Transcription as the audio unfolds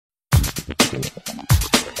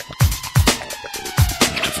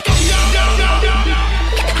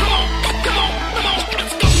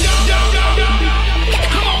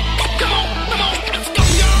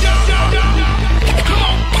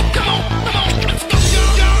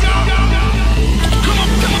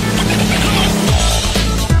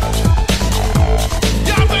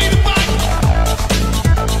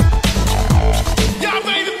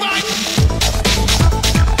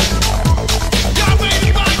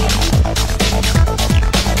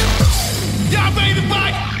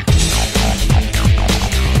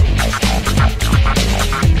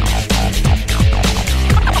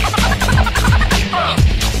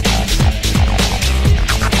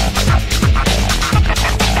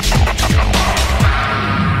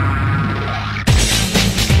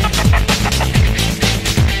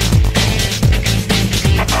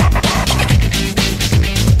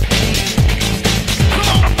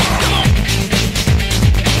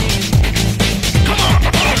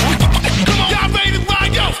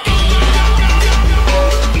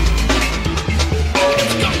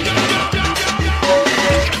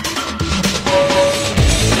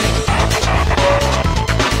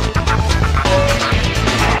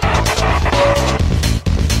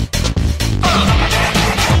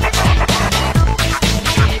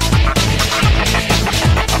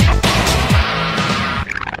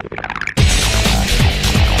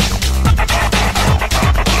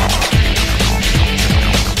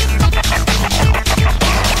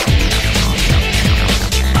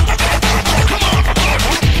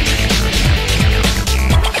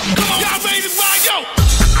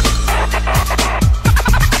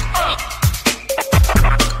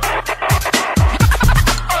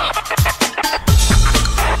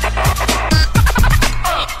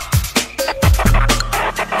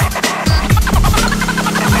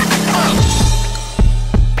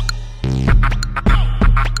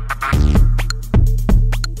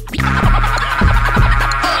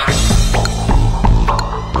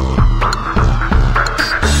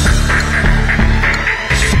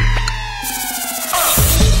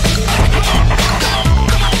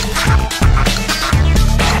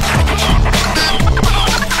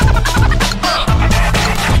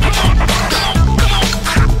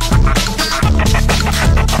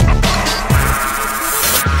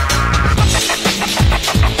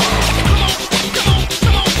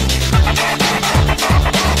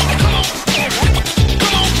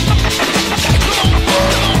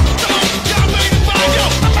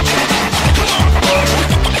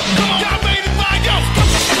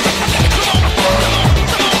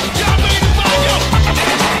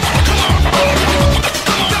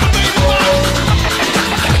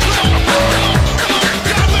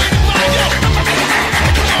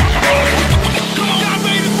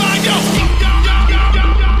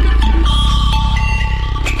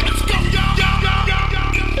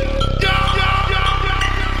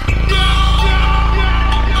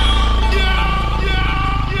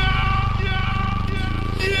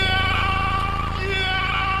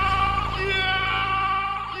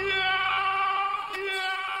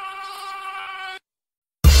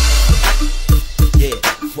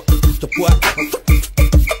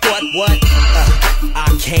What?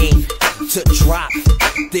 I came to drop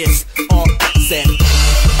this on set.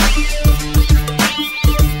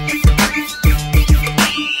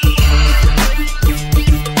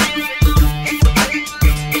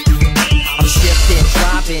 I'm shifting,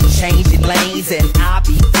 dropping, changing lanes, and I'll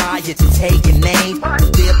be prior to taking names.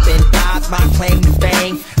 Dip and dodge my claim to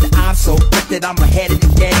fame. I'm so quick that I'm ahead of the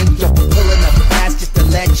game. Yo, pulling up fast just to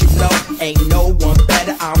let you know, ain't no one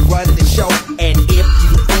better, I'm running the show. And if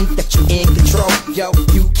you think that you're in control, yo,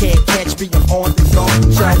 you can't catch me, I'm on the go.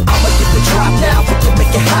 Yo, I'ma get the drop now, we can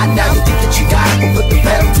make it hot now. You think that you got it, we'll put the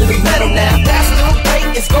pedal to the metal now. That's the way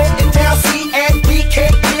it's going down, see, and we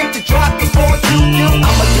can't give the drop, it's for you.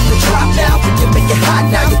 I'ma get the drop now, we can make it hot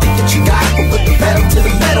now. You think that you got it, we'll put the pedal to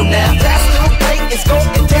the metal now. That's the way it's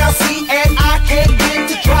going down, see, and I can't give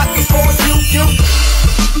the drop, it's for you.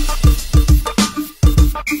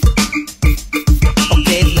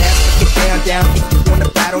 Okay, let's get down. If you wanna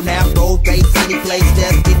battle now, go race any place,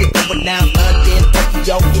 let's get it going now. London,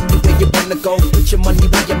 Tokyo, anywhere you wanna go. Put your money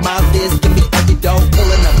where your mouth is, give me all your dough.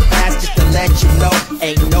 Pulling up fast just to let you know,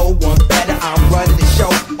 ain't no one better, I'm running the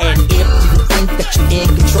show. And if you think that you're in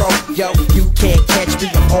control, yo, you can't catch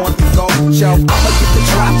me, I'm on the go. Yo, I'ma get the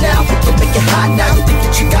drop now, we can make it hot now. You think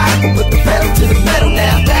that you got it, we'll put the pedal to the metal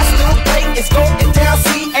now. That's the way it's going down,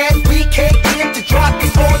 see, and we can't give the drop,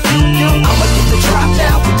 it's for you. I'ma get the drop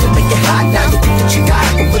now, we can make it hot now. You think that you got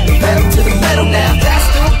it, we'll put the pedal to the metal now. That's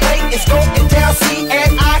the way it's going down, see,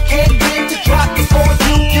 and I can't give the drop, it's for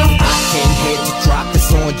you. I came here to drop this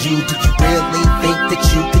on you. Do you really think that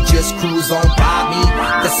you could just cruise on by me?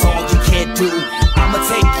 That's all you can't do. I'ma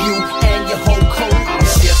take you and your whole crew. I'm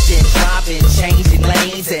shifting, driving, changing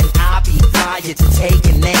lanes, and I'll be prior to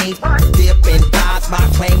taking names. Dipping dives, my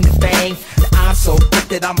claim to fame. I'm so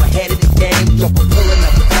gifted, I'm ahead of the game. Yo, I'm pulling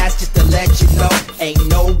up fast just to let you know, ain't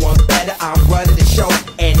no one better, I'm running the show.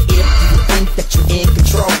 And if you think that you're in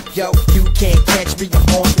control, yo, you can't catch me, I'm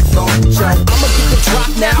on the go. Yo, I'ma get the drop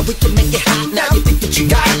now, we can make it hot now. You think that you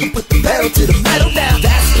got it, you put the pedal to the metal now.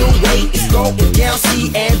 That's the way it's going down,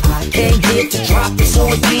 see, and I came here to drop this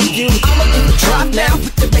on you. I'ma get the drop now, we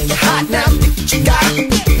can make it hot now. You think that you got it, you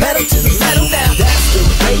put the pedal to the metal now. That's the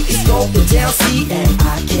way it's going down, see, and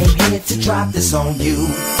I came here to drop this on you.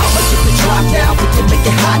 I'ma get the drop now, we can make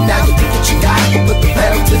it hot now. You think that you got it, you put the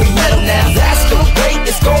pedal to the metal now. That's the way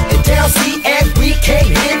it's going down, see, and we came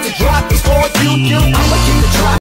here to drop this on you. I'ma get the drop.